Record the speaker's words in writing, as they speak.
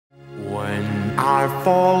I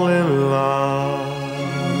fall in love,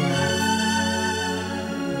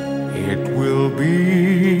 it will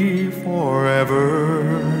be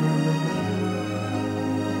forever,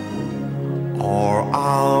 or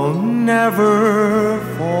I'll never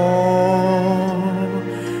fall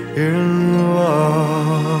in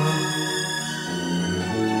love.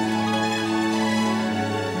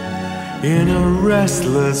 In a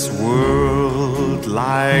restless world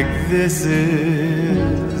like this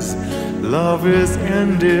is, love is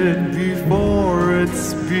ended before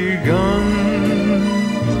it's begun,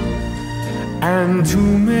 and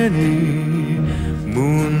too many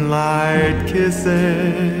moonlight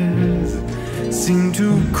kisses seem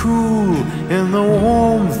to cool in the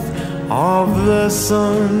warmth of the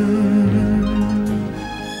sun.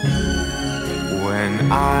 When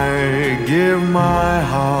I give my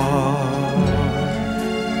heart,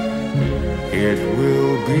 it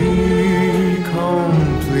will be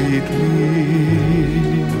completely,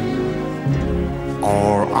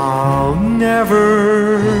 or I'll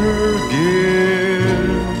never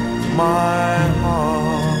give my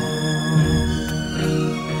heart.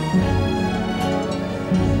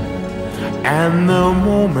 And the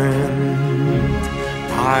moment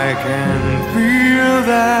I can feel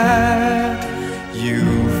that you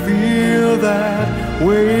feel that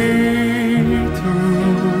way too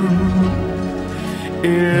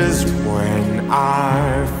is when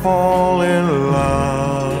I fall in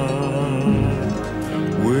love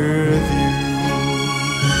with you.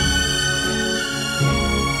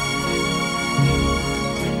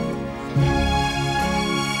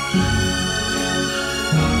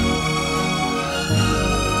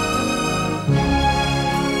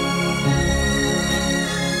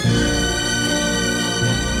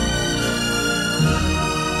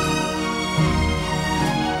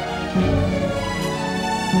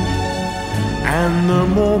 And the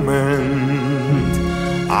moment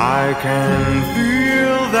I can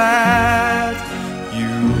feel that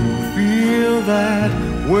you feel that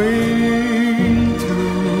way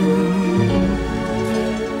too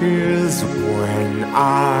is when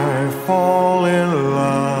I fall in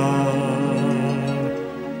love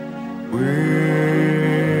with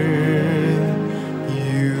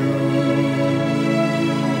you.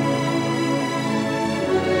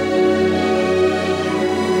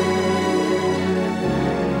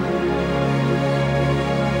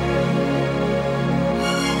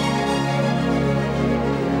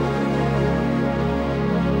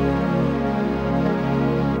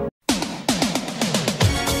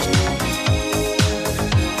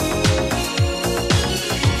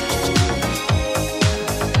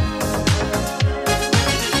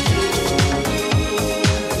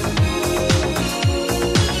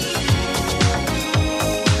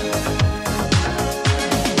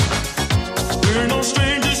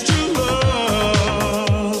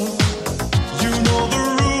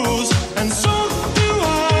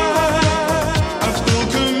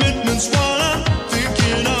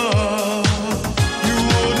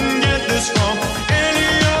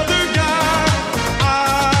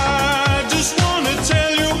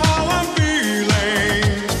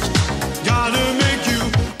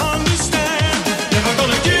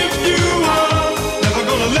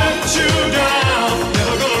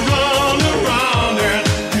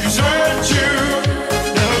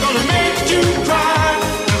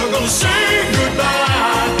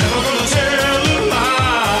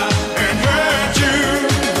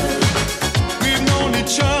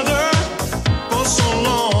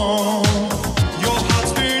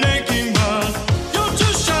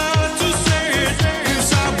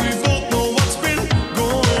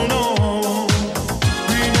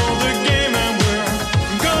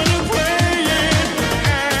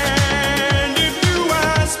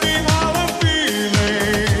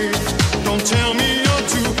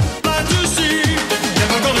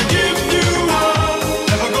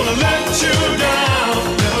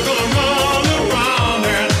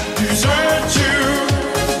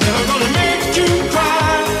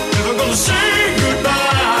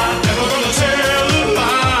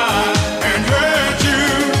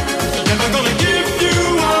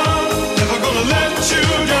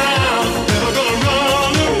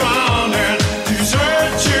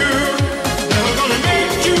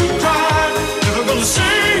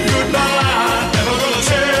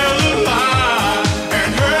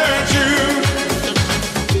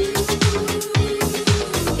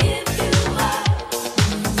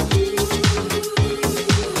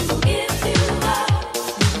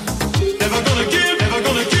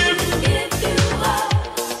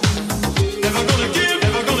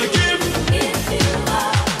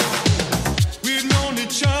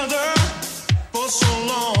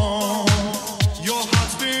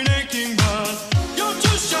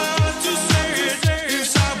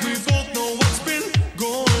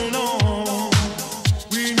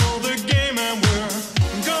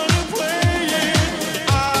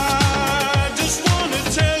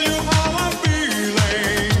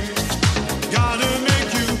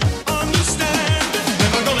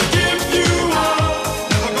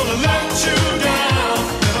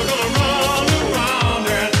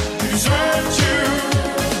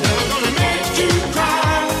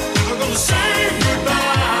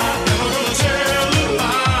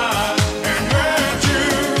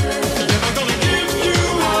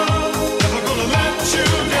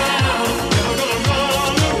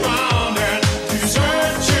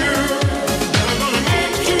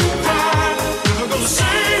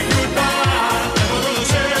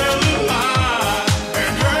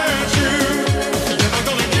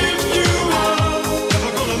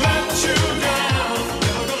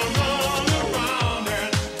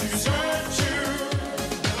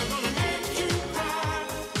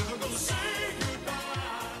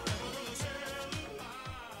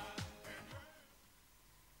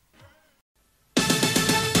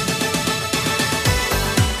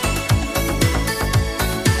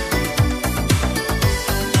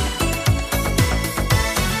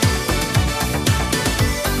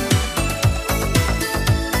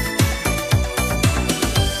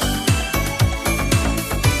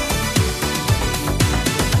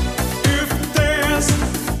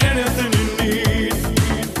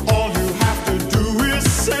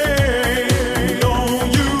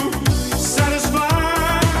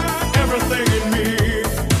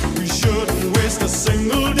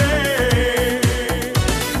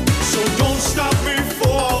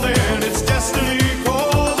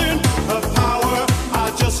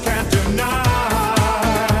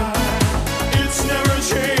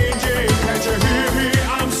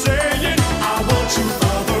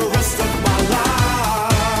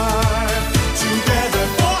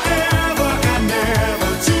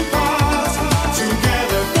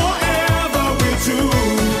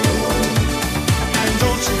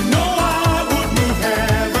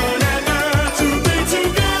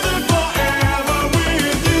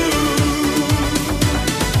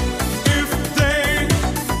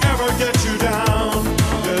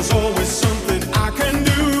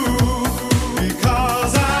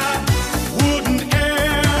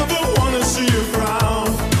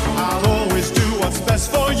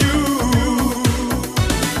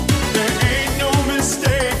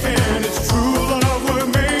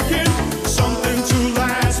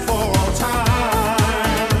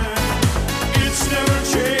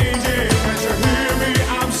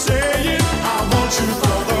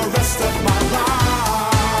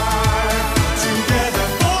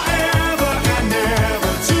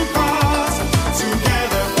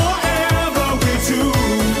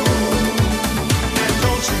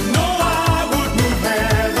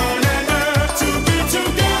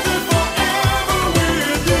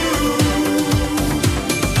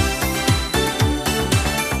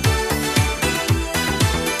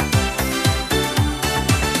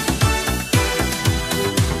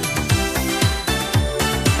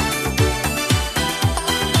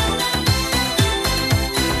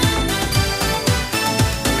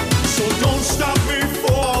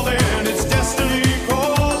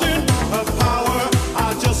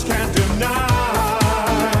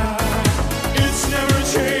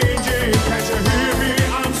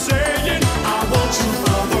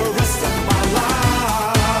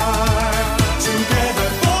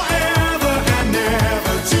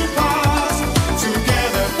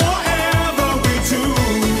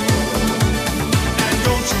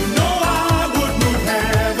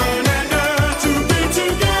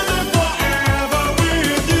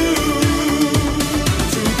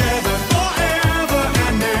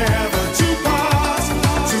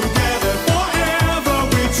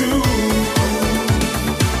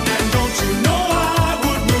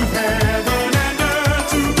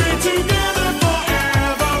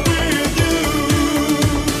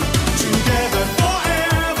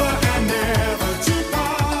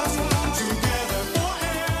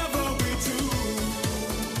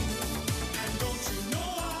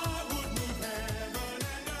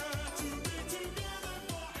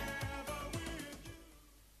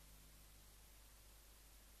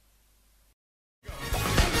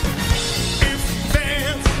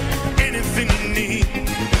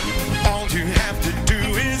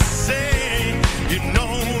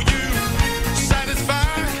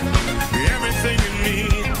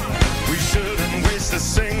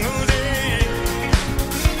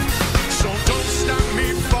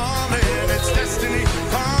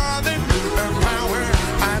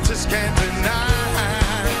 can't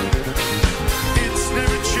deny. It's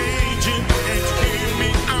never changing. Can't you hear me?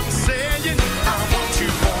 I'm saying I want you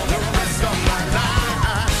for the rest of my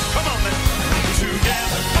life. Come on, then.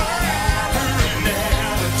 Together forever and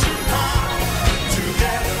ever to part.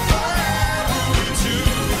 Together forever we two.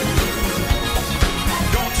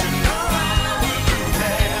 Don't you know I would do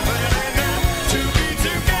heaven and earth to be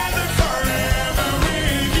together forever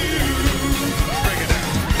with you? Break it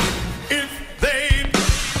down. If they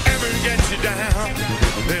ever get you down,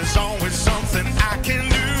 there's always something I can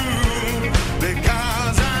do,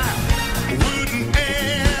 because I wouldn't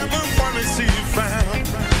ever want to see you frown.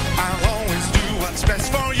 I'll always do what's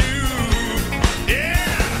best for you. Yeah,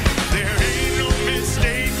 there ain't no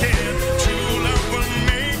mistaking. True love will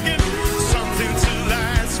make it something to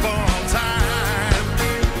last for all time.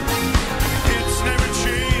 It's never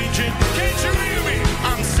changing. Can't you hear me?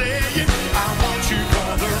 I'm saying I want you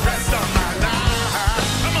for the rest of my life.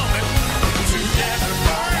 Come on, then. Together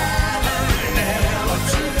forever and ever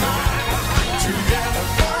to part. Together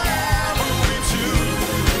forever we two.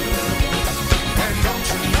 And don't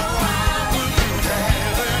you know I would do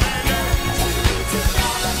heaven and earth to be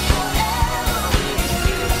together forever with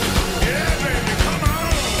you. Yeah, baby, come on.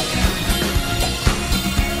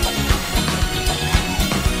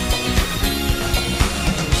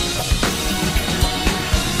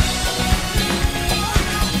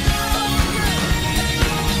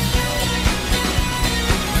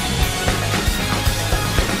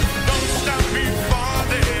 Don't stop me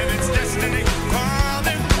falling, it's destiny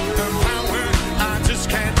calling. The power I just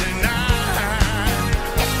can't deny.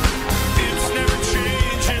 It's never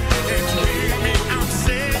changing. Can't you hear me? I'm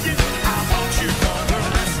saying I want you for the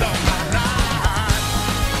rest of my life.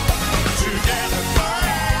 Together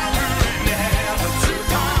forever and ever to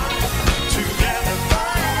part. Together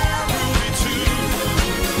forever we two.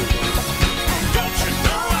 Don't you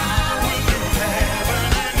know I would do heaven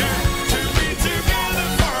and earth to be together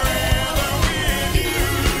forever with you.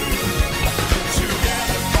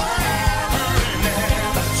 Together forever and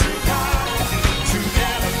ever to part.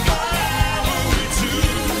 Together forever we two.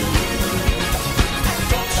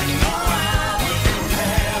 Don't you know I would do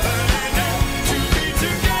heaven and earth to be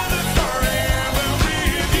together forever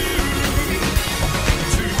with you.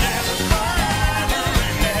 Together forever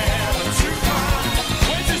and ever to part.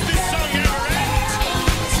 When does this song ever end?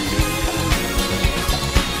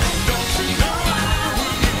 Don't you know I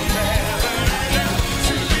would do heaven and earth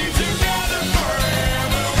to be together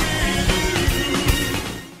forever with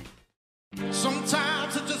you.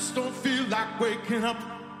 Sometimes I just don't feel like waking up.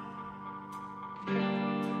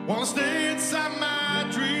 Wanna stay inside my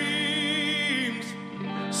dreams.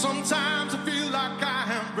 Sometimes I feel like I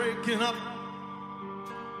am breaking up.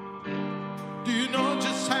 Do you know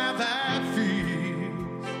just how that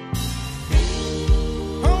feels?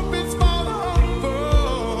 Hope is for the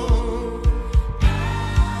hopeful.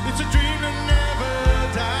 It's a dream that never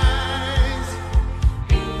dies.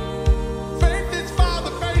 Faith is for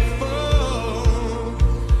the faithful.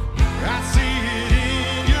 I see it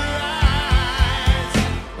in your eyes.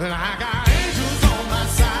 And I got angels on my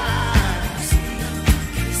side.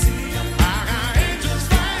 I got angels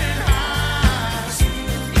flying high.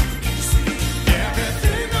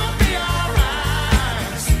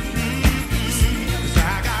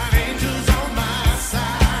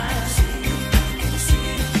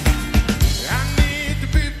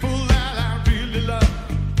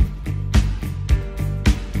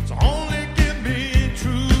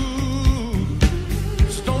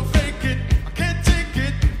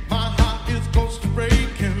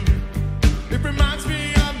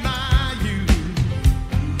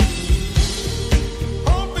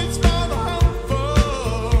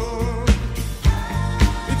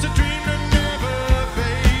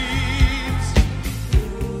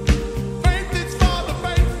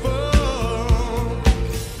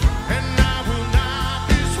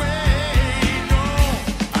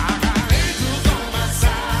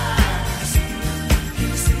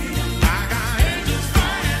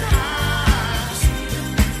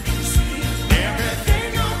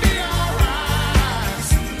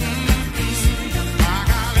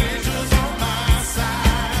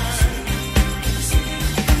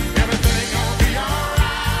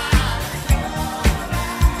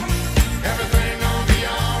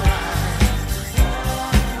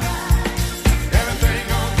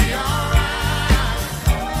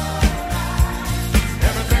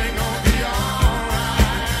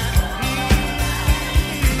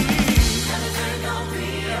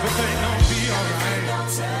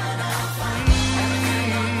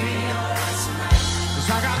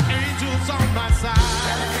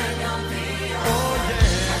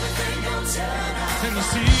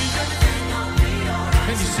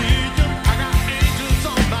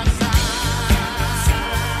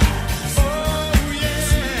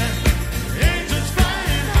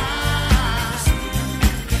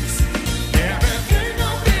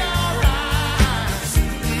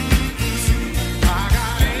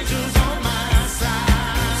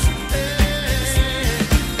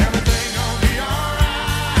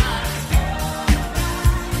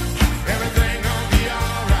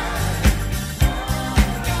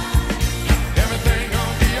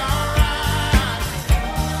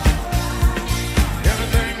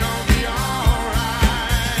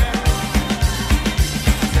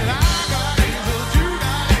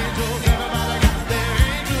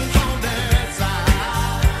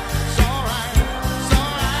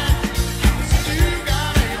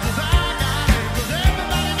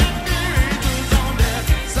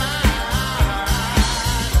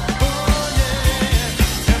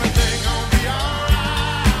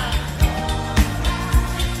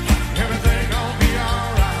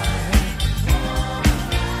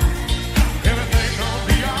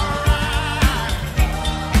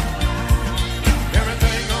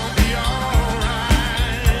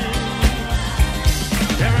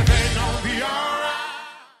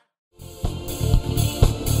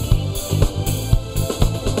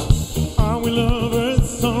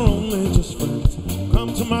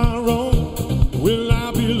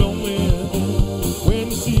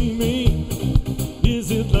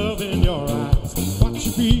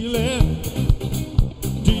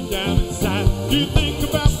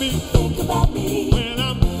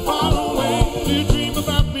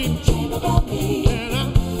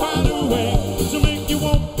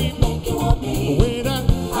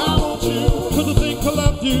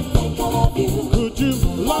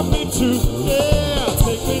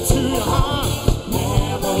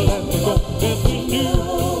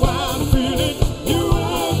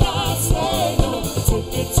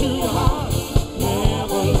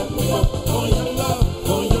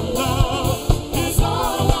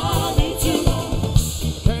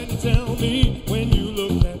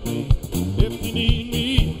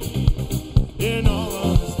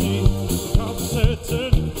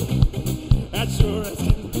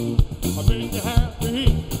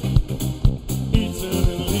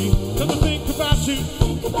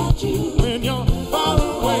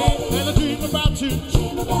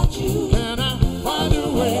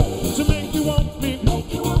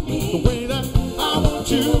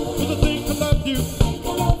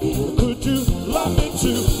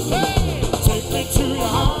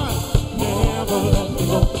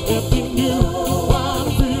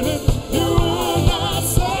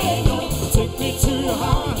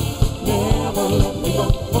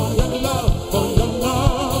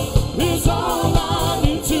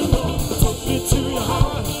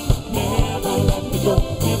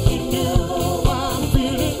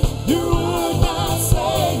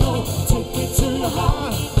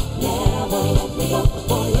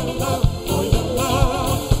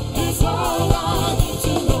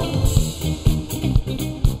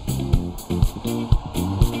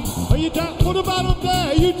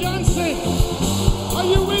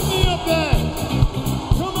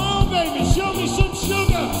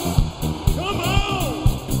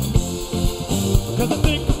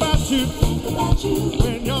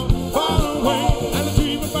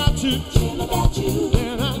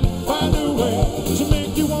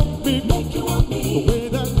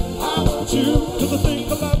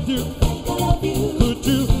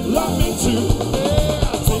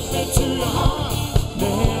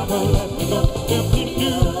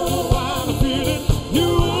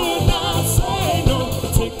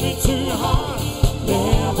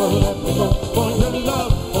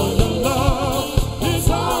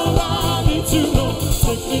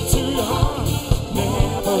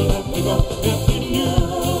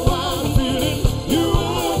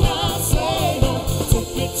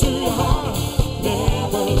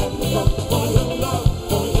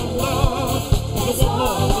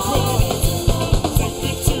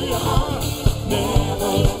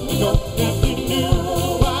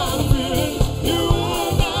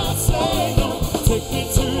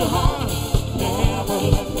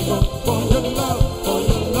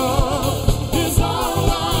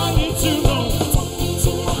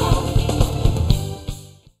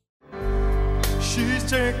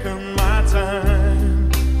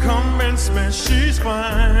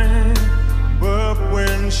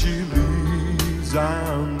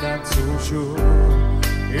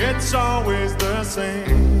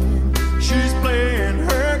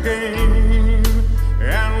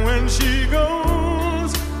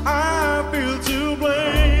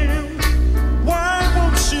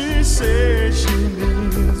 Say she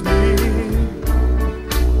needs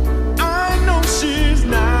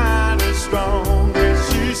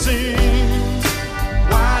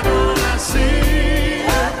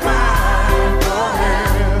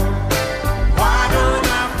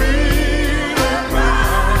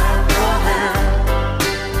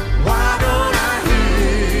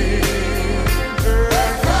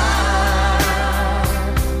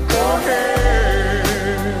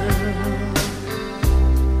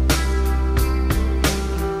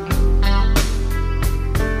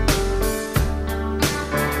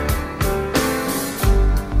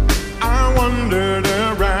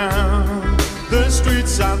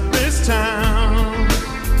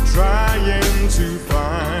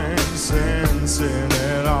dancing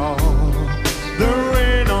at all. The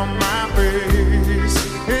rain on my face,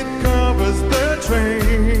 it covers the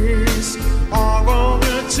trace of all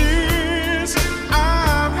the tears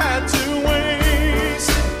I've had to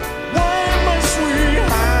waste. Why must we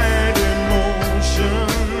hide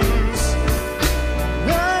emotions?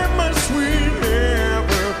 Why must we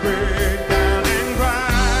ever break down and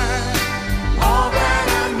cry? All that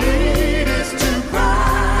I need is to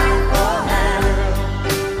cry for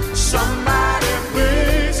help. Somebody please.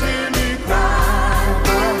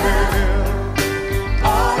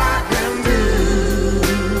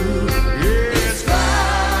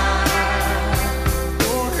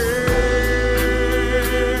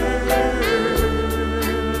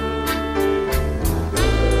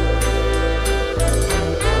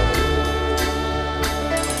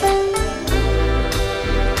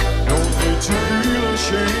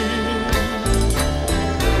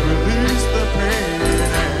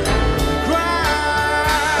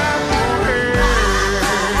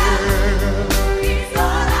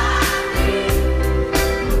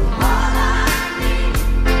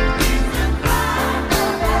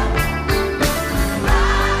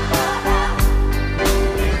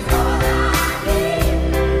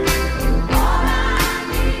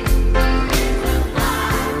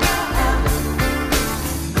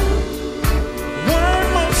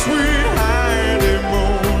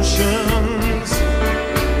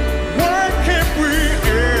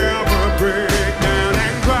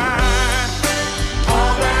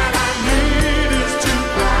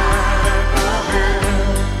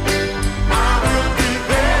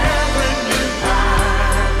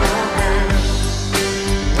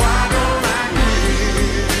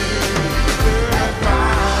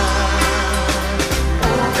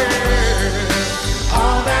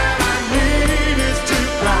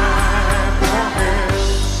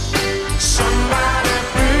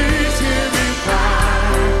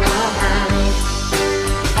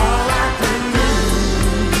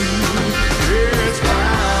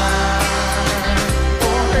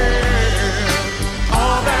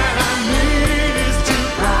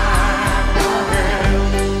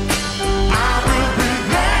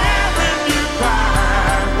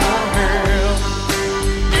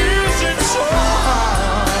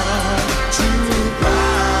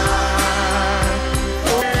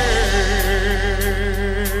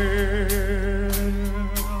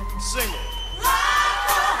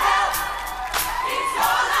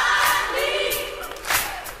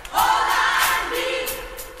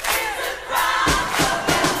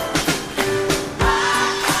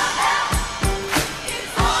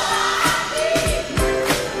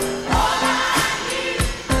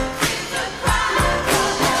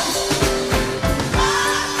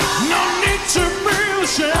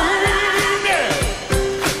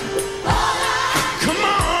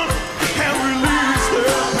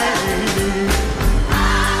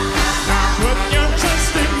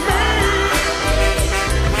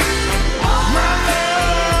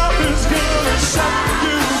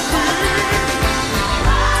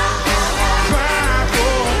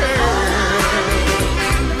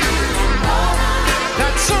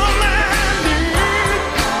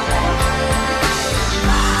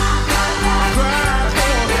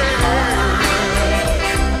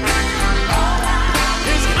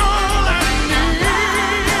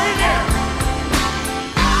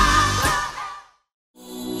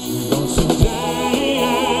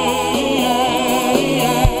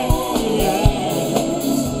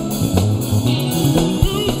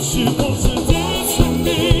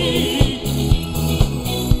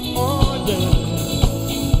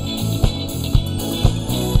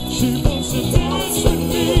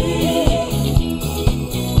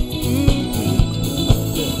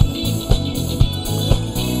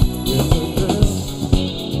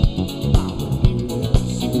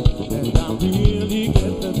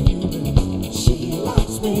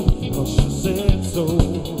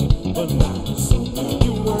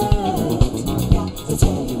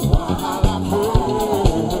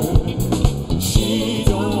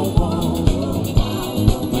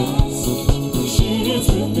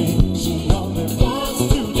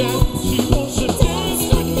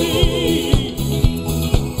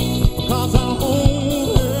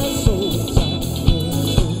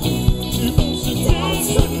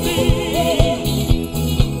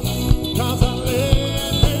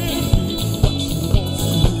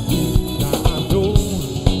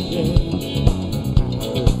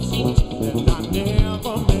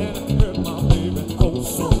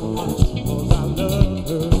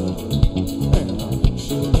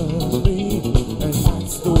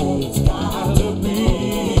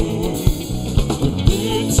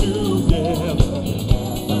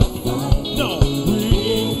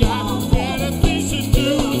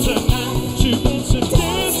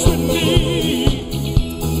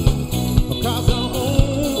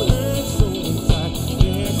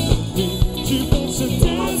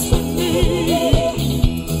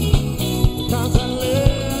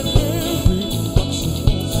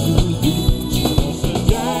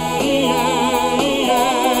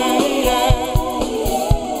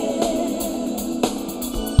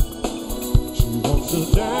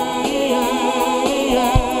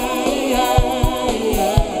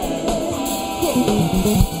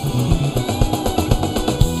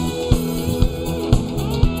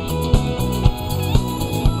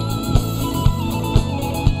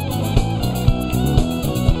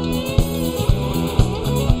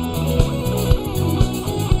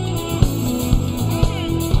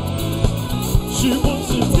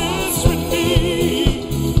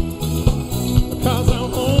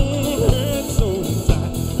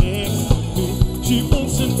 She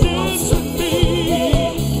wants to dance with me.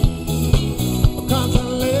 Cause I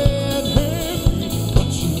let her be what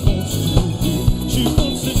she wants to be. She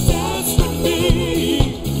wants to dance with me.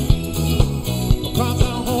 Cause I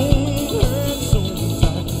hold her so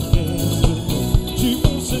tight, dance with me. She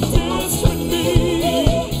wants to dance with me.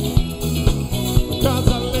 Cause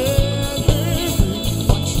I let her be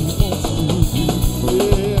what she wants to be.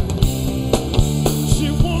 Yeah. She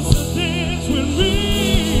wants to dance with me.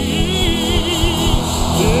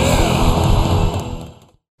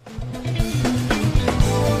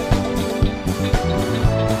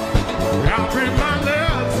 I'll bring my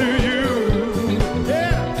love to you.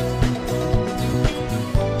 Yeah.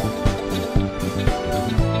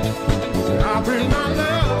 I'll bring my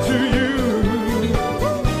love to you.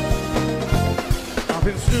 I've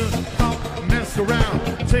been stood up, messed around,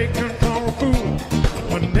 taken for a fool.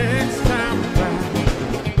 But next time around,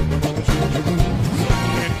 I'm gonna change the rules.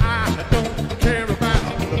 And I don't care about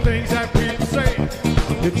the things that people say.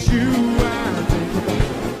 It's you I think about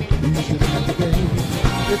each and every day.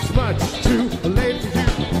 It's much too late for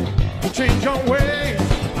you to change your ways.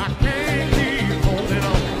 I can't keep holding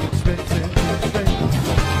on, expecting you to stay.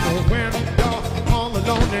 So when you're all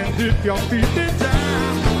alone and if you're feeling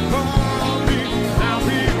down, call me, I'll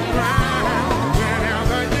be around.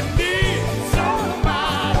 Whenever you need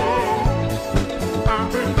somebody, I'll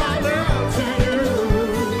bring my love to you.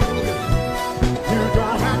 You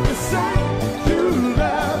don't have to say you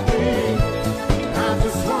love me. I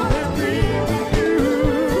just wanna be with you.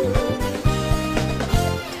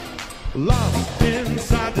 Love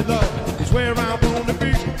inside the love is where I wanna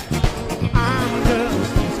be. I'm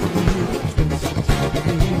just asking you to spend some time with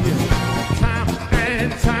me. Time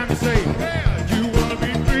and time to say, yeah, you wanna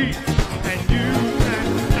be free, and you can.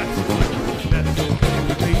 That's okay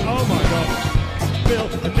with me. Oh my God, Bill,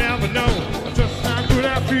 I never know just how good I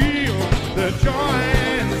feel. The joy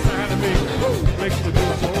inside of me makes the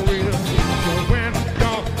feel so real. So when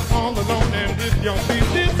you're all alone and if you're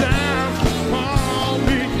feeling down, call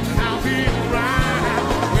me and I'll be around.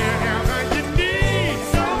 Whenever you need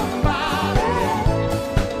somebody,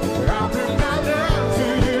 I'll bring my love to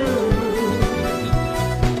you.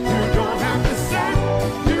 You don't have to say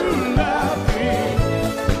you love me.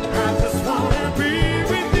 I just wanna be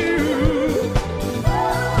with you.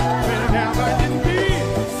 Whenever you need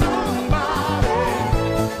somebody,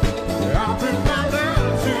 I'll bring my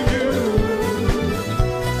love to you.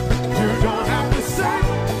 You don't have to say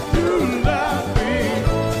you love me.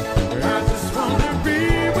 I just wanna be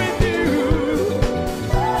with you.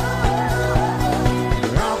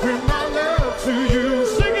 I'll bring my love to you.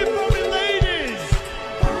 Sing it for me, ladies.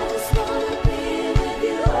 I just wanna be with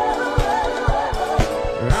you.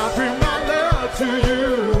 I'll bring my love to you.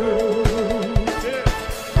 Yeah.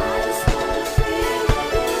 I just wanna be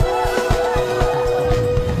with you.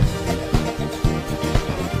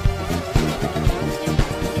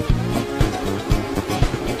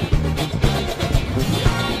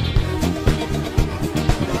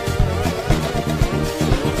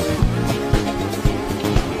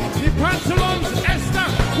 Die Pantalons esta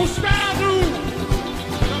custado.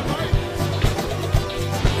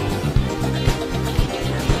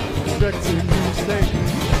 Expecting you to stay.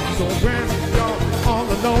 So when you're all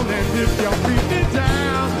alone and if you're feeling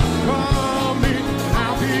down, call me,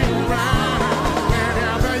 I'll be around.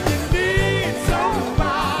 Whenever you need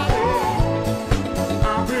somebody,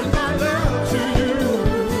 I'll bring my love to you.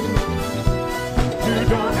 You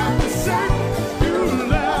don't have to say you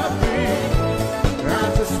love me. I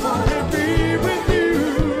just wanna be with you.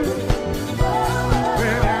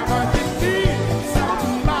 Whenever you need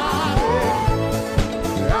somebody,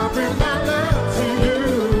 I'll bring my love to you.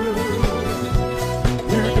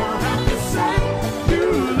 You don't have to say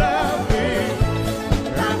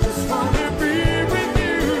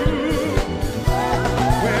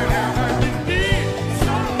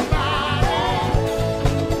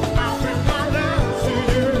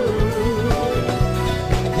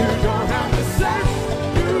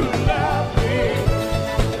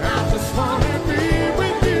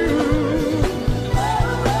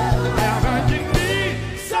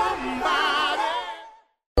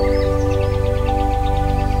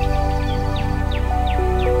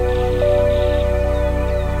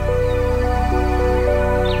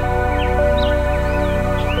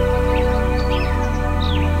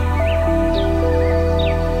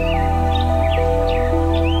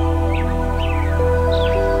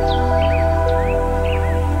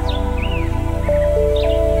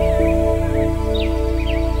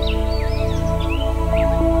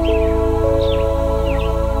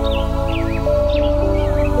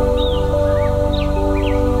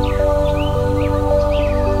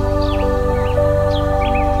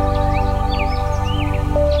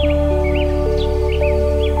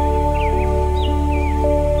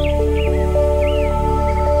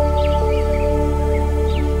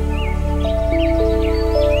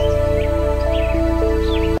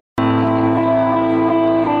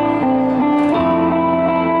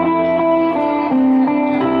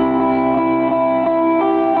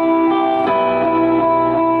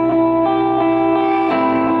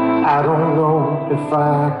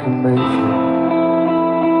make it.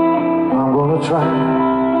 I'm gonna try.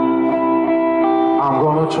 I'm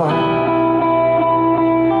gonna try.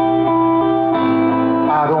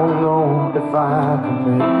 I don't know if I can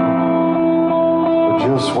make it, but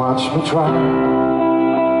just watch me try.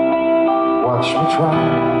 Watch me try.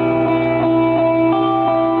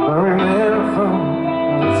 I remember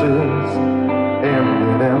promises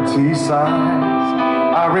and empty sighs.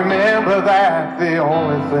 I remember that the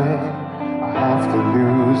only thing I have to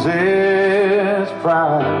lose is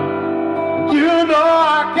pride. You know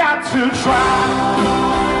I got to try.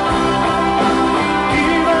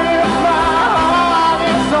 Even if my heart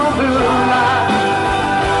is on the line,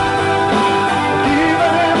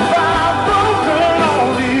 even if I'm broken on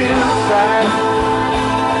the inside,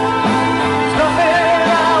 there's nothing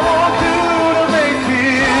I won't do to make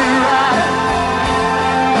it right.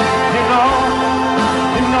 You know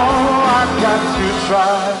I've got to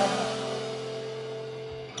try.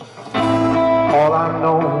 All I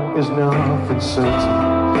know is nothing certain,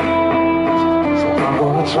 so I'm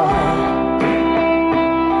gonna try.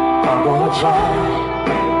 I'm gonna try.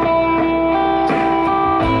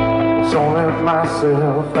 It's only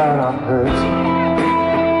myself that I'm hurting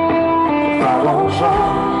if I don't try.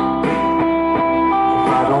 If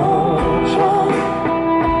I don't try,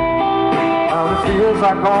 and it feels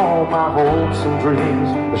like all my hopes and dreams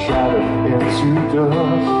are shattered into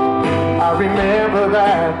dust. I remember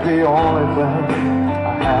that the only thing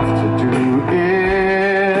I have to do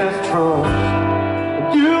is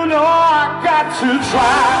trust. You know I got to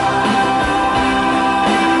try.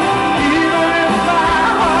 Even if my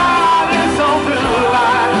heart is on the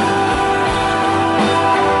line,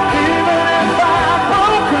 even if I'm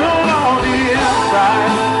broken on the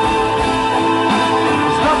inside,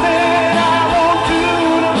 there's nothing I won't do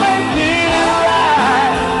to make it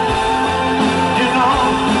right. You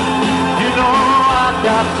know I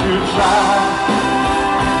got to try.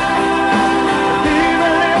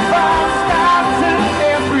 Even if I'm starting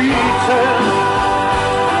every turn,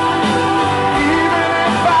 even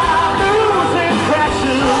if I'm losing,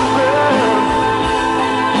 crashing, burn,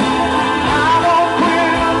 I won't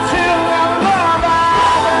quit until I love I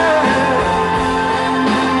earn.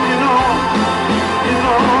 You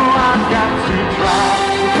know I got to try.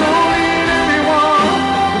 Don't need anyone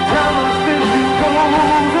to tell us this is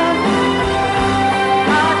golden.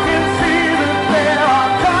 I can see that there are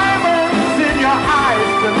diamonds in your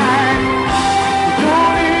eyes tonight. You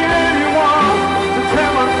don't need anyone to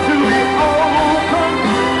tell us to be open.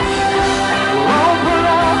 Open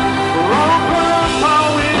up, our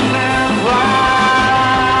wind and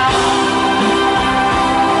ride.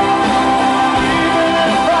 Even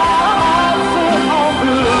if our hearts are on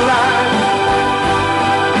the line,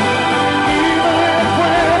 even if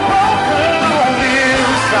we're broken on the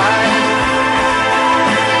inside,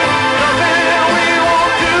 nothing we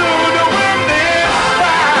won't do to win this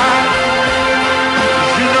fight.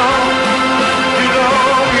 You know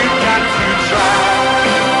we've got to try.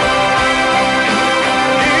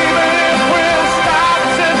 Even if we're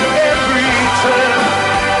starting every turn,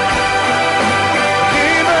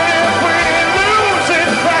 even if we're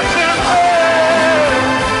losing, crashing, burn,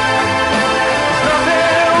 there's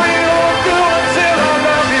nothing we won't do until our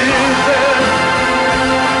love is earned.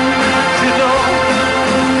 You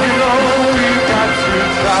know we've got to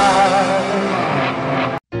try.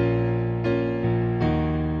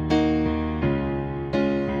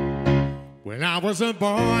 When I was a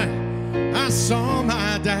boy, I saw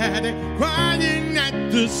my daddy crying at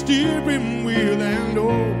the steering wheel, and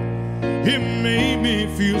oh, it made me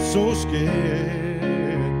feel so scared.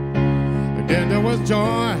 And then there was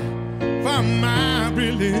joy from my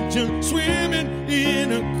religion, swimming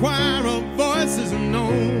in a choir of voices, and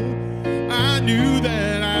no, I knew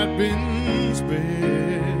that I'd been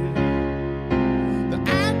spared. That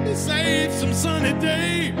I'd be saved some sunny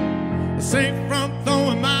day, safe from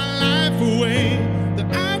throwing my life away.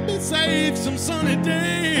 That I'd be saved some sunny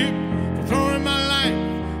day from throwing my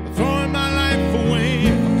life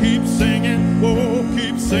away. Keep singing, oh,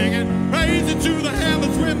 keep singing, praise it to the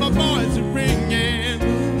heavens with my voice ringing.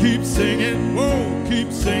 Keep singing, oh,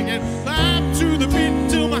 keep singing, live to the beat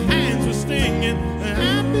till my hands were stinging. And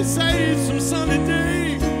I'd be saved some sunny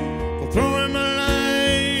day for throwing my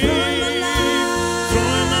life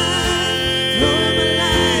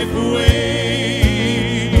away.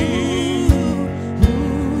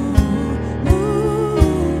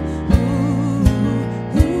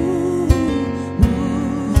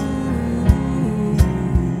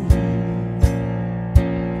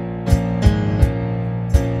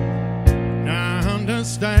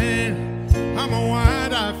 I'm a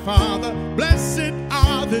wide-eyed father. Blessed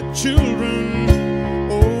are the children,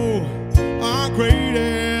 oh,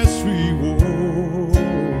 greatest reward.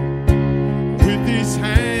 With these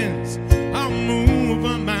hands, I'll move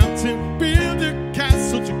a mountain, build a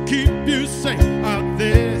castle to keep you safe. Of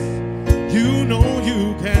this, you know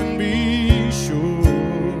you can be sure.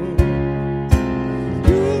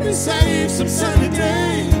 You'll be saved some sunny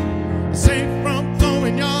day, safe from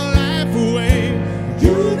throwing your life away.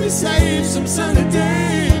 You'll be saved some sunny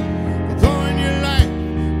day, throwing your life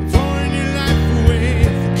away.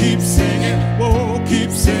 Keep singing, oh, keep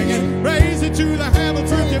singing, raise it to the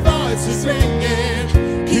heavens with your voices ringing.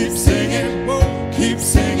 Keep singing, oh, keep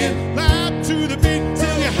singing, loud to the beat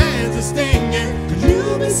till your hands are stinging.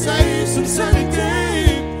 You'll be saved some sunny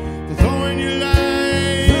day, throwing your life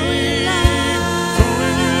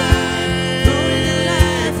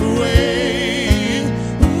away.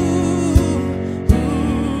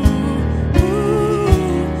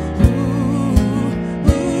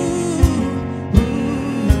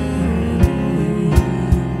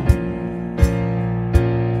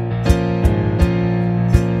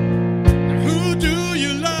 Who do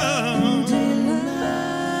you love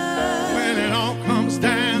when it all comes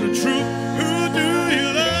down to truth? Who do you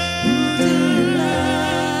love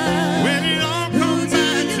when it all comes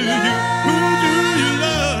back to you? Who do you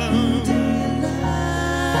love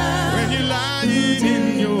when you're lying in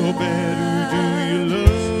your bed? Who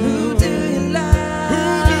do you love? Who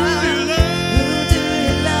do you love?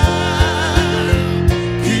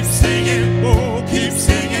 Keep singing, oh, keep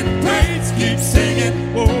singing, praise, keep singing,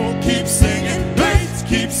 oh, keep singing, praise,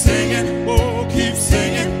 keep singing, oh, keep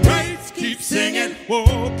singing, praise, keep singing,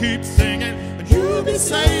 oh, keep singing, and you'll be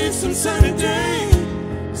saved some sunny day,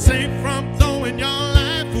 safe from throwing your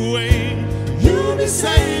life away. You'll be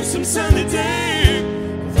saved some sunny day,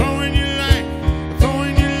 throwing your life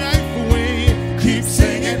away. Keep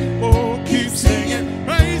singing, oh, keep singing,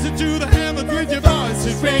 raise it to the heavens with your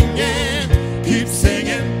voices ringing. Keep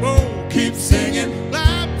singing, oh, keep singing,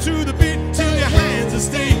 loud to the beat till your hands are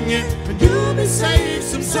stinging. And you'll be saved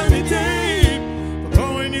some sunny day,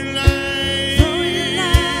 throwing your life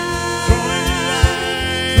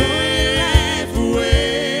away.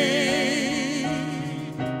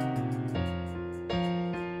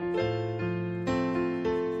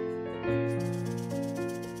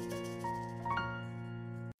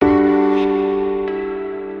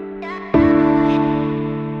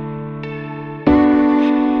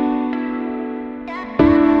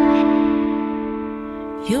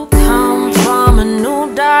 You come from a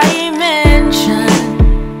new dimension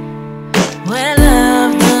where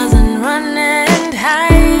love doesn't run and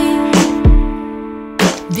hide,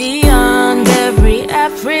 beyond every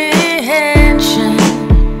apprehension,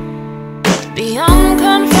 beyond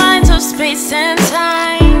confines of space and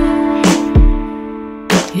time.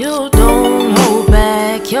 You don't hold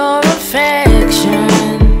back your affection,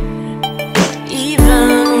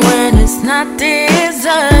 even when it's not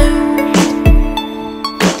deserved.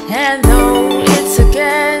 And though it's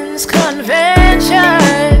against convention,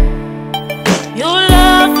 your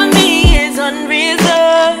love for me is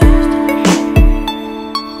unreserved.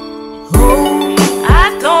 Oh,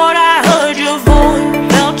 I thought I heard your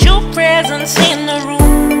voice, felt your presence in the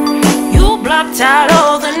room. You blocked out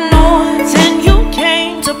all the noise and you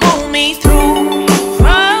came to pull me through.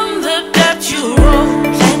 From the depths you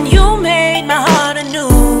rose and you made my heart anew.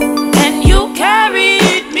 And you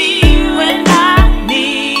carried me when I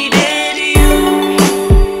needed you.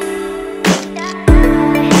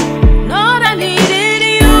 Lord, I needed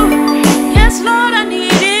you. Yes, Lord, I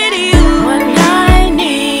needed you. When I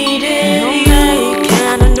needed you,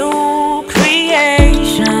 making a new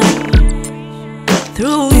creation.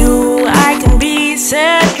 Through you, I can be set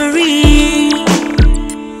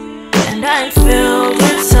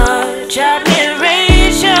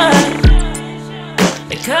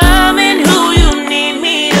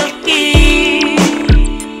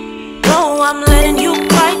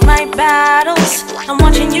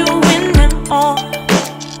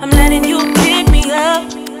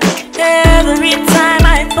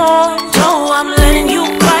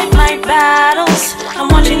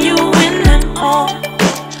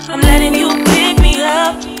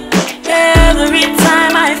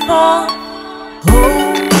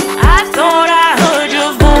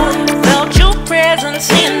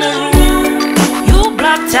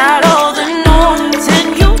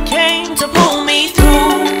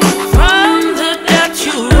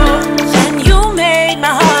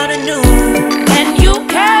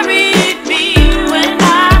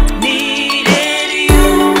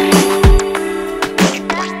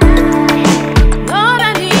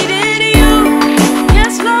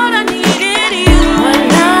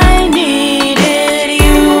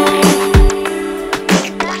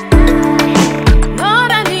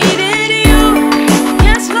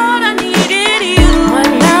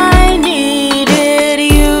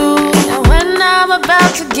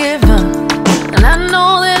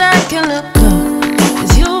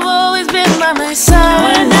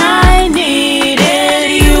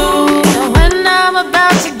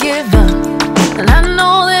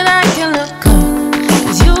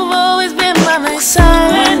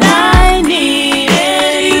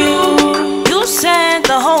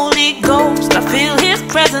most. I feel his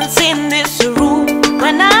presence in this room.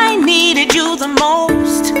 When I needed you the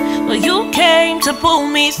most, well, you came to pull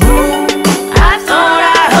me through. I thought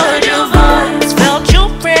I heard your voice, felt your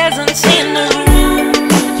presence in the room.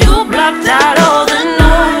 You blocked out all the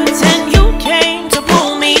noise, and you came to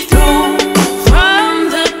pull me through. From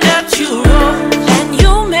the depths you rose, and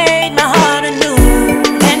you made my heart anew.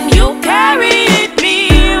 And you carried me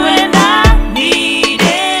when I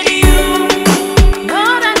needed you.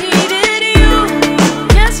 Lord, I needed you.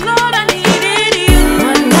 Yes, Lord, I needed you.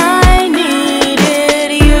 When I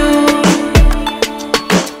needed you.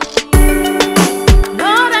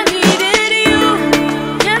 Lord, I needed you.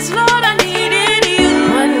 Yes, Lord, I needed you.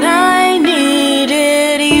 When I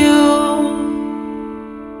needed you.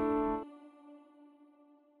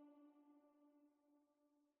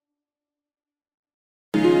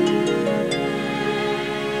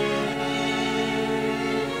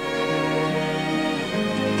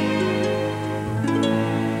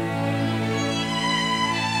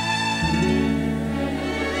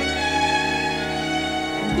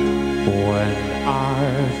 When I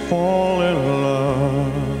fall in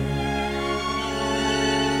love,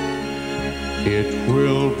 it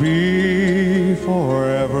will be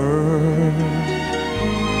forever,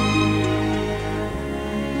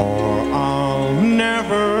 or I'll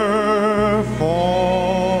never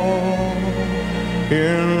fall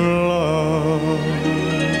in love.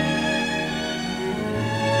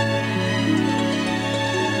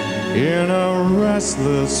 In a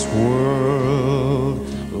restless world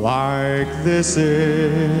like this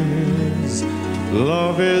is,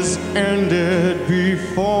 love is ended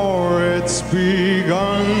before it's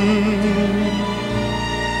begun,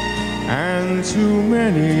 and too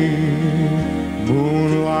many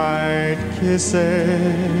moonlight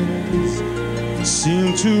kisses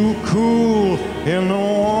seem to cool in the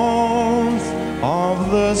warmth of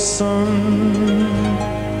the sun.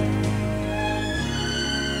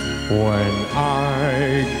 When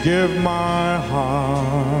I give my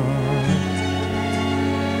heart,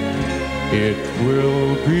 it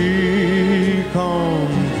will be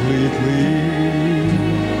completely,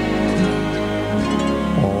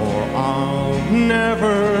 or I'll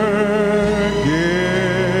never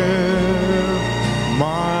give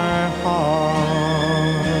my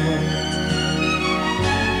heart.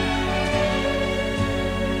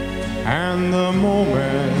 And the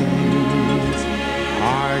moment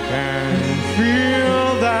I can feel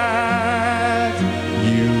that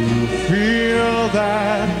you feel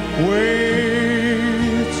that way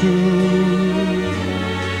too,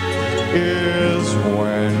 is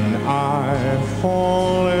when I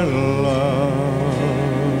fall in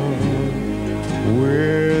love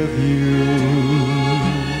with you.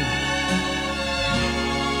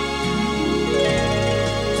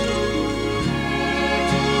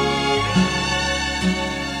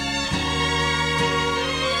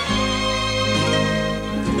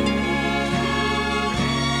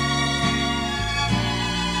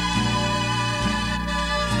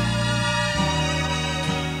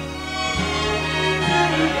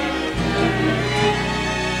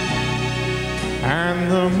 And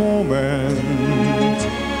the moment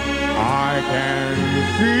I can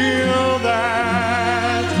feel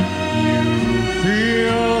that you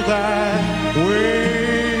feel that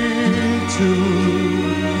way too,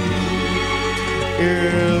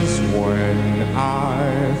 is when I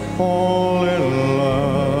fall in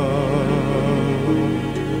love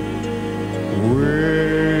with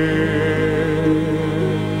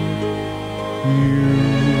you.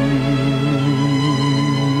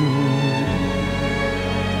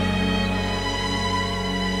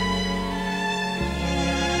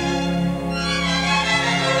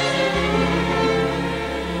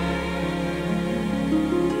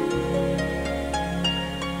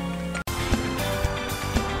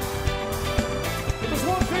 There's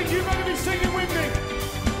one thing you better be singing with me.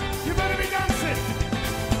 You better be dancing.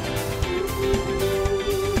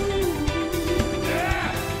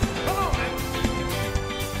 Yeah, come on, man.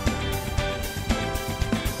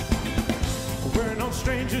 We're no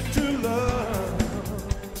strangers to love.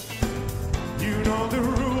 You know the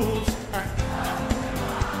rules.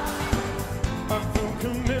 Of full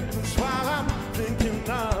commitments while I'm thinking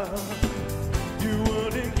of. You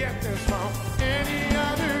wouldn't get this from any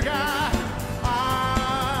other guy.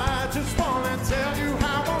 I just wanna tell you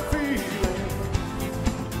how I'm feeling.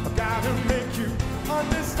 I've gotta make you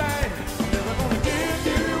understand. I'm never gonna give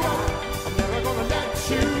you up. I'm never gonna let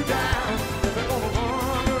you down. Never gonna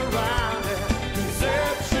run around and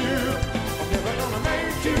desert you.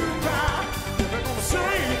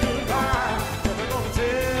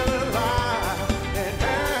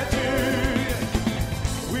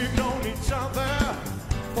 other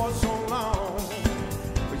for so long.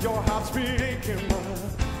 Your heart's been aching,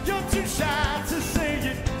 you're too shy to say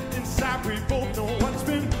it. Inside we both know what's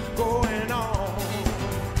been going on.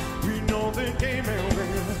 We know the game and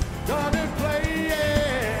we're gonna play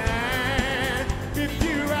it. If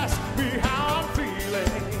you ask me how I'm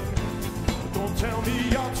feeling, don't tell me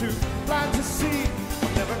you're too blind to see.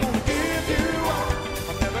 I'm never gonna give you up,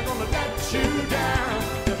 I'm never gonna let you down,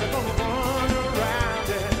 never gonna run around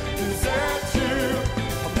and desert you.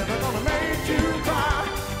 I'm never gonna make you cry,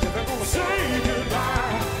 never gonna say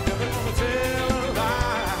goodbye, never gonna tell a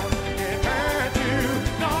lie and hurt you.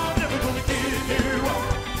 No, I'm never gonna give you up,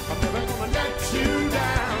 I'm never gonna let you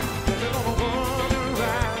down, never gonna run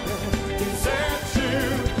around and desert you.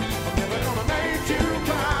 I'm never gonna make you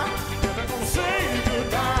cry, never gonna say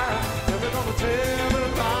goodbye, never gonna tell a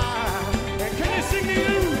lie. And can you sing the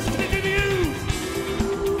blues? Can you do the blues?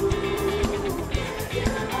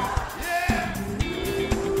 Yeah.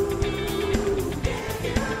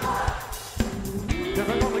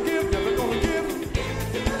 Never gonna give, never gonna give.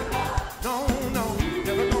 No, no,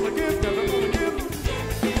 never gonna give, never gonna give.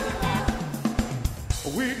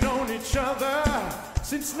 We've known each other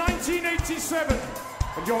since 1987,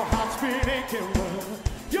 and your heart's been aching, well,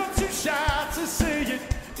 you're too shy to say it.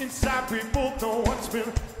 Inside we both know what's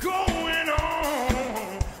been going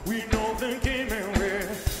on. We know the game and we're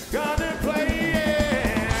gonna play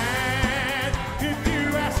it. If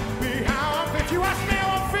you ask me how I'm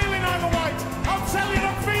feeling, I'm white, I'll tell you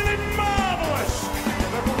I'm feeling marvelous.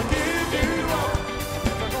 Never gonna give you up,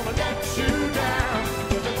 never gonna let you down,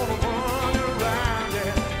 never gonna run around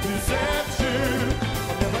and desert you.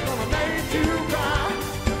 I'm never gonna make you cry,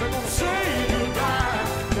 never gonna say goodbye,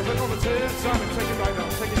 never gonna tell something. Take it right now,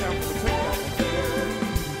 take it down, take it down.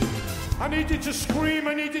 I need you to scream,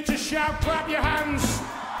 I need you to shout, clap your hands,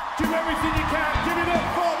 do everything you can. Give it up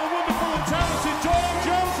for the wonderful and talented Dawn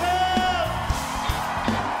Joseph.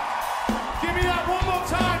 Give me that one more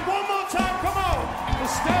time, come on. The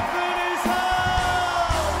Stephanie's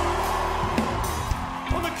up.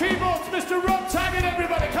 On the keyboards, Mr. Rob Taggart,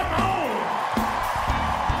 everybody, come on.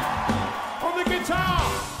 On the guitar,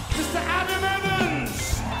 Mr. Adam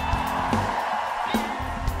Evans.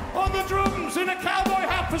 On the drums, in a cowboy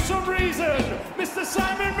hat for some reason, Mr.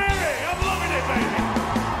 Simon Murray. I'm loving it, baby.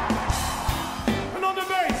 And on the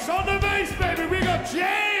bass, baby, we got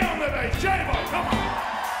Jay on the bass. Jay boy, come on.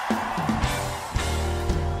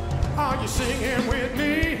 Are you singing with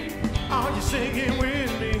me? Are you singing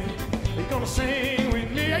with me? Are you gonna sing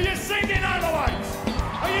with me? Are you singing, Isla White?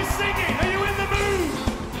 Are you singing? Are you in the mood?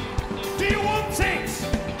 Do you want it?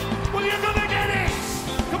 Well, you're gonna get it.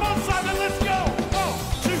 Come on, Simon, let's go. 1,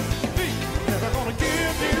 2, 3. Never gonna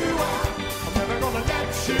give you up, I'm never gonna let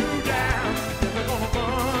you down, never gonna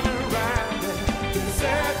run around and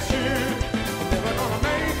desert you. I'm never gonna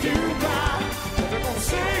make you cry, never gonna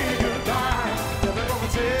say goodbye, never gonna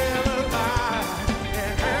tell a lie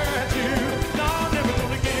and hurt you. No, I'm never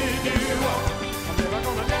gonna give you up, I'm never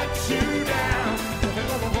gonna let you down, never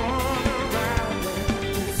gonna run around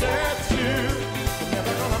and desert you. I'm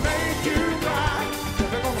never gonna make you cry,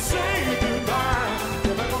 never gonna say goodbye,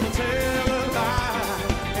 never gonna tell a lie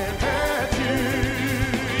and hurt you.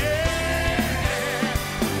 Yeah.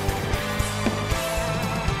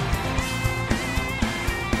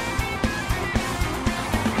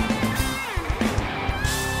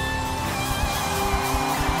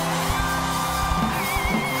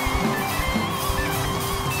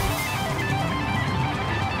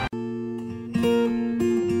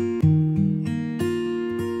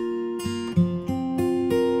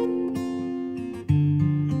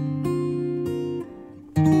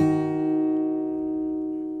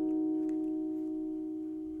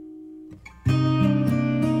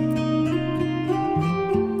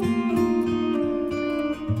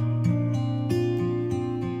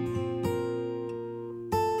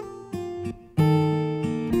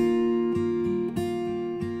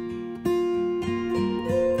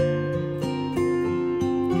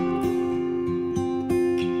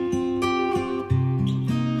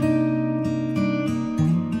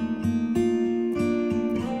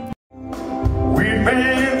 We've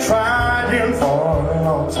been trying for a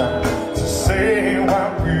long time to say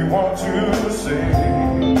what we want to say,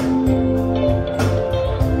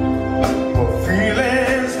 but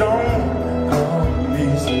feelings don't come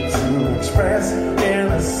easy to express in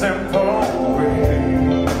a simple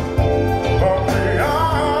way. But we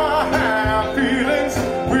all have feelings,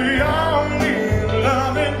 we all need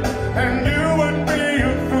loving, and you would be a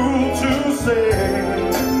fool to say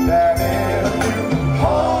that if you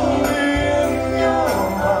hold it in your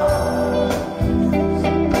arms,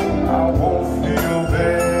 I won't feel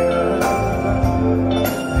better.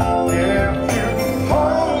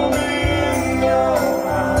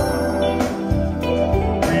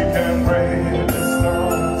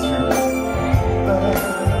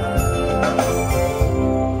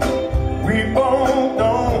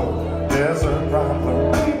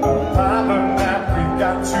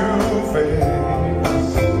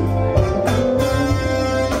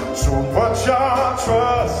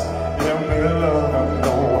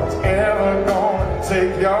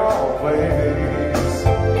 wrong place.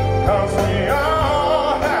 'Cause we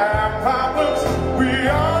all have problems, we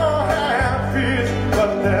all have fears,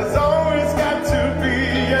 but there's always got to be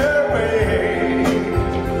a way.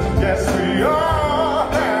 Yes, we all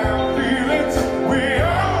have feelings, we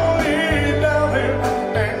all need loving,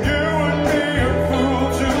 and you would be a fool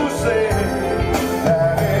to say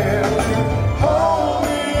that if you hold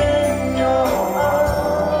me in your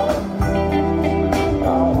arms,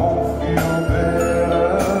 I won't feel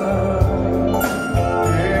better.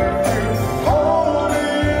 If you hold me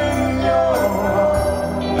in your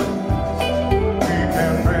arms, we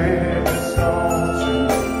can break the storm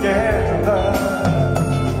together.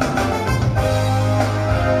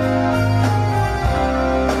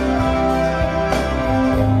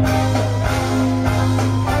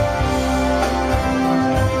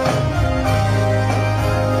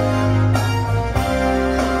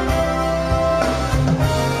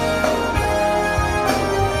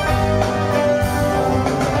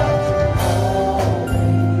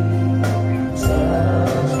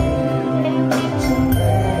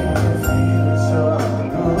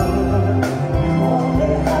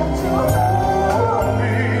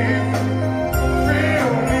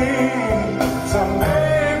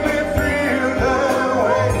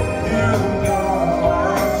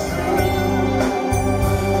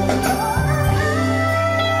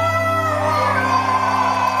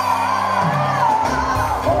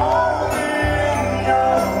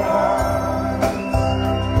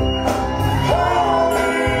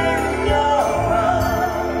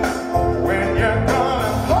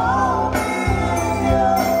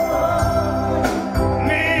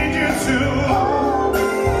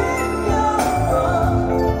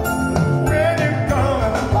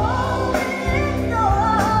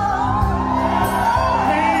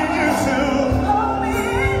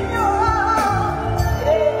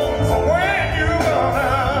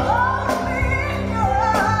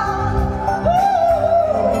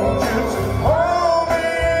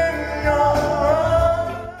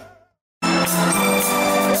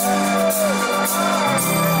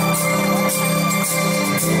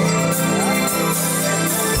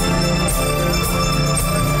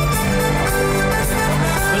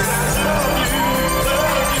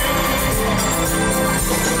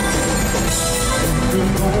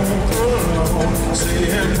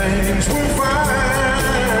 Saying things were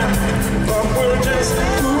fine, but we're just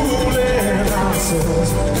fooling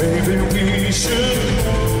ourselves. Maybe we should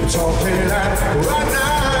talk it out right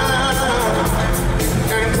now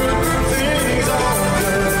and put things on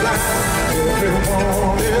the line.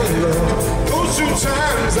 Everyone in love goes through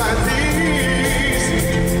times like these.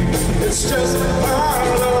 It's just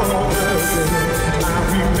part of the game. I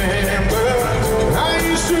remember I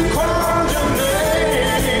used to call your name.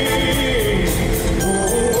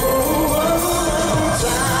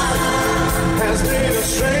 Has been a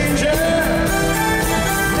stranger.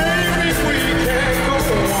 Maybe we can go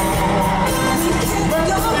on, but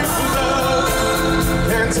if love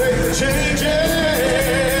can take the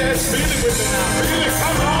changes, feel it with me now, feel it,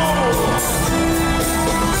 come on.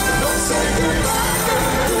 Don't say goodbye,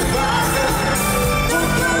 goodbye,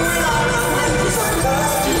 don't throw it all away, 'cause I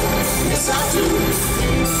love you, yes I do.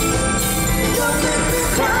 Don't make me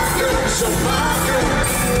cry, girl, so my girl.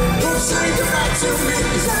 Don't say goodbye to me,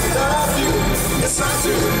 'cause I love you, yes I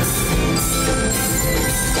do.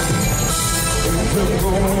 We're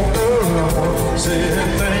going around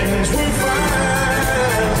saying things were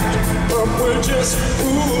fine, but we're just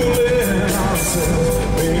fooling ourselves.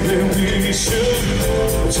 Maybe we should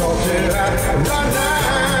talk it out right now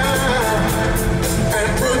and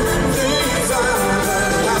put things on the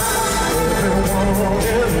line. Everyone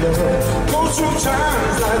in love goes through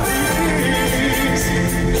times like these.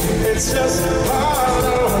 It's just part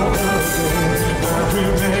of the game. I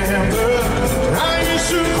remember I used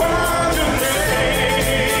to call your name.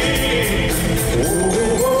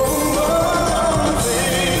 Oh,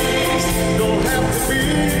 things don't have to be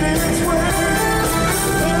this way.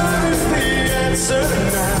 Love is the answer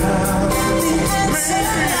now. Maybe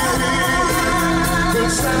we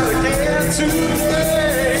could start again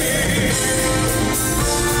today.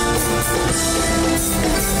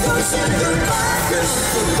 Don't say goodbye,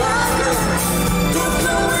 goodbye, don't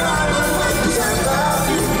throw it all away, 'cause I love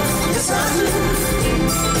you, yes I do.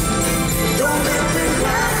 Don't make me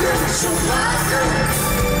cry, girl, so my girl.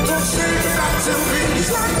 Don't say goodbye to me,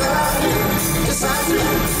 'cause I love you, yes I do.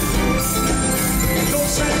 Don't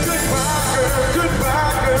say goodbye, girl,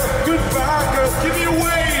 goodbye, girl, goodbye, girl. Give me a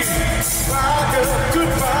wave. Bye, girl,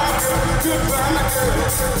 goodbye, girl, goodbye, girl.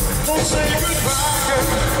 Don't say goodbye, girl.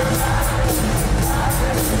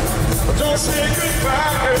 Don't say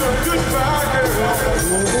goodbye, girl, goodbye, girl.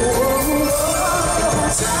 Time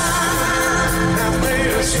has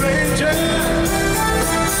made us strangers.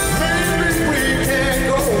 Maybe we can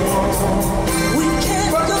go on. We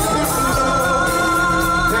can't go on.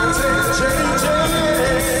 Can't take the changes.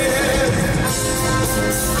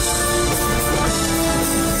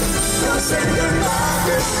 Don't say goodbye,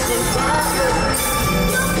 goodbye.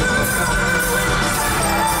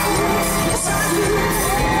 Yes, I do.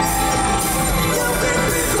 Don't make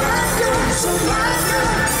me cry, don't survive.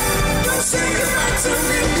 Don't say goodbye to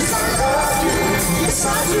me, 'cause I love you. Yes, I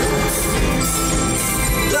do.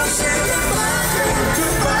 Don't say goodbye,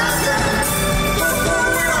 goodbye. Don't go all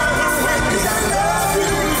the way, 'cause I love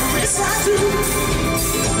you. Yes, I do.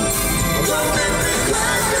 Don't make me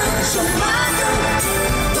cry, don't survive.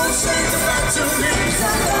 Don't say goodbye to me, 'cause I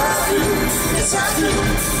love you. Yes, I do.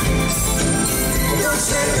 Don't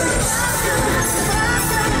say goodbye, goodbye.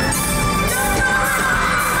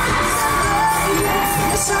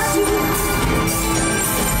 Yes, I do.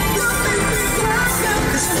 Don't make me cry,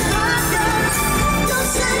 cause I'm not good. Don't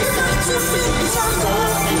say goodbye to me, cause I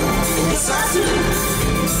love you. Yes, I do.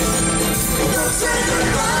 Don't say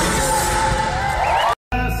goodbye.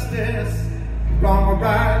 Justice, wrong or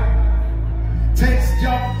right. Taste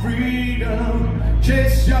your freedom,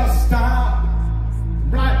 chase your star.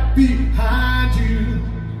 Right behind you,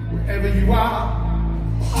 wherever you are.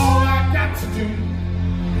 All I got to do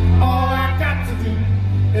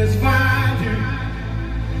is find you.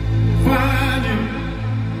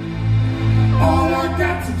 All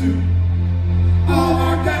I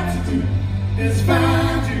got to do is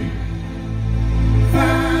find you.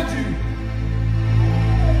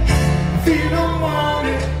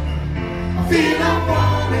 I feel I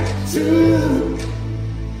want it too.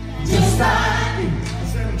 Just like you. I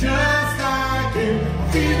said just like you. I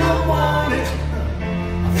feel I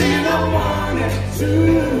want it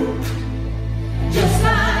too. Just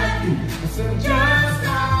like you. I said just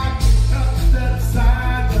like you. Touch that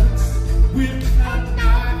silence with a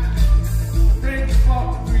knife. Break for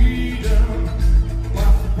freedom.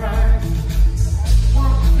 What's the price?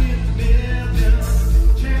 1 in a million.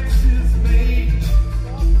 Chances made.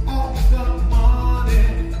 All the money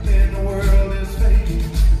in the world is fake.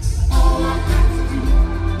 All I got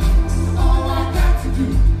to do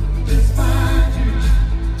is find you.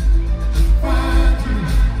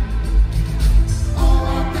 All I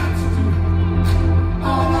got to do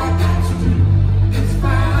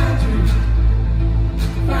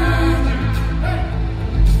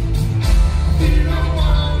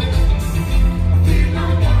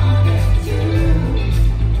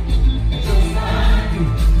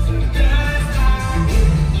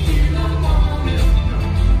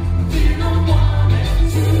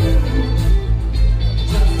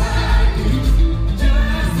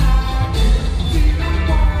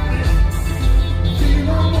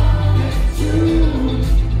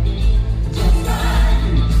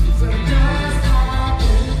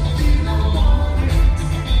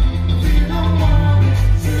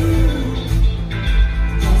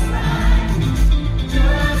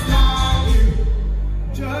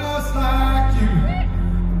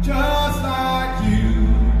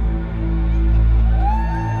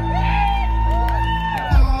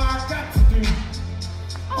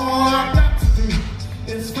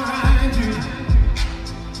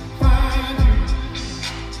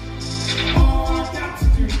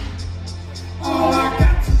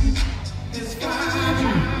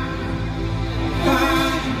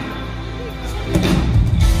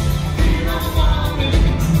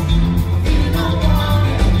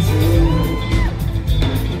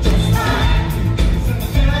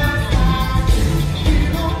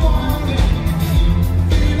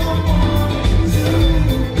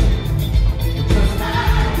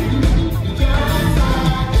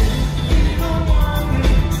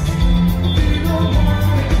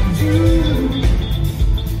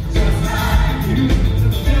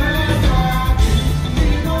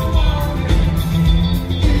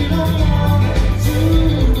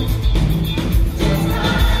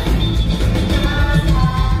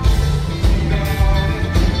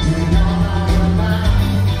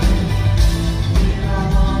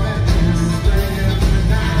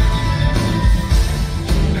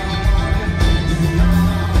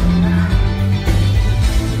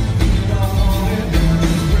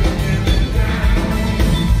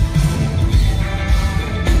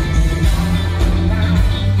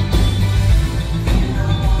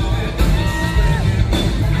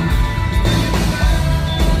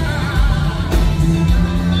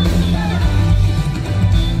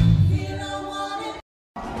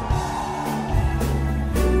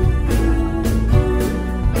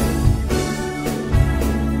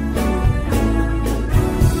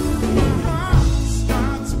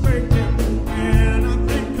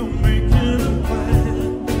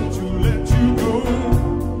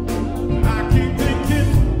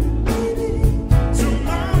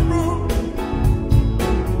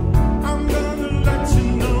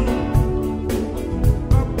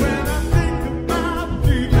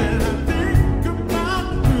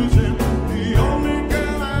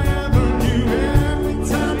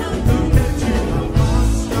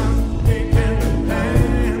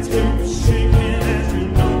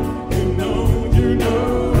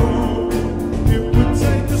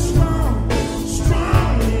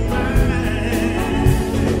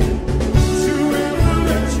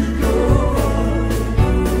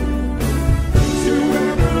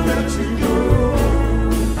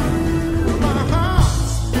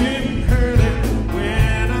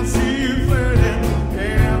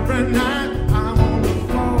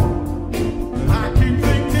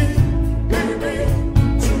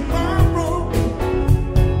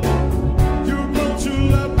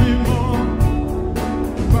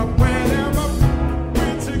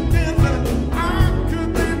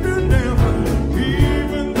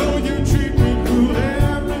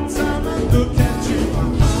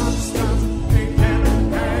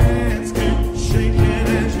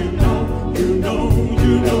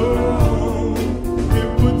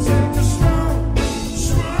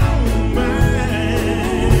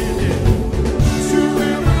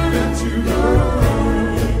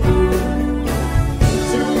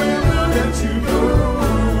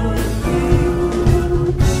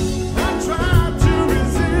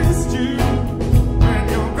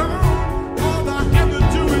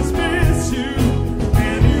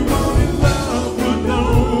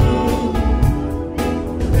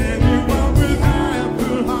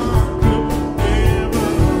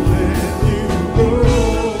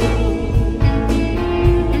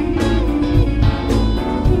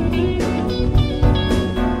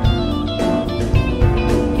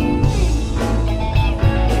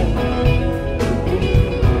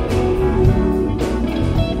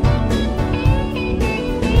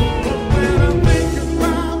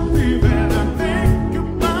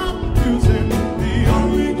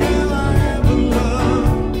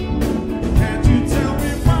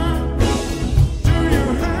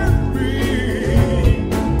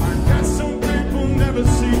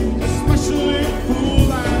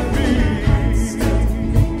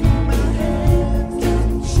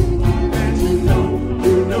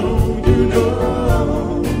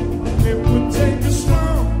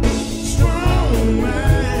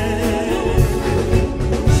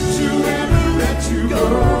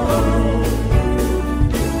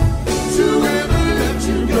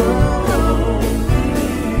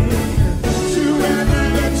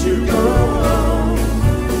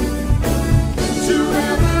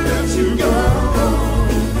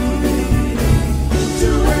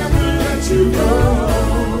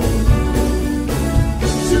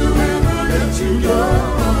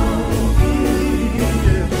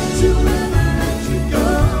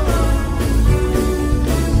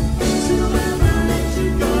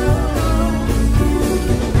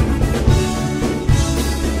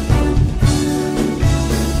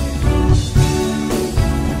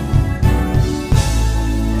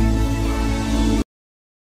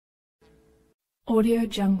Audio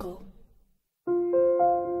Jungle.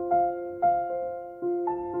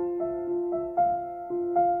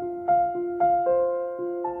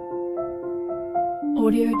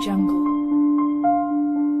 Audio Jungle.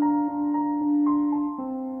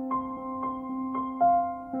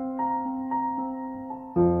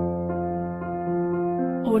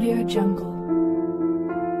 Audio Jungle.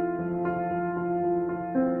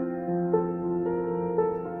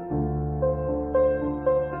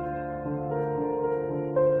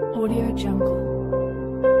 Audio Jungle.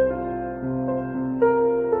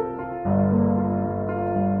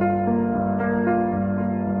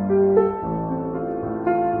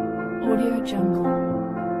 Audio Jungle.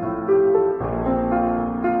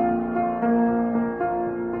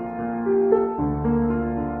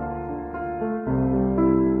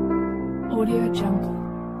 Audio Jungle.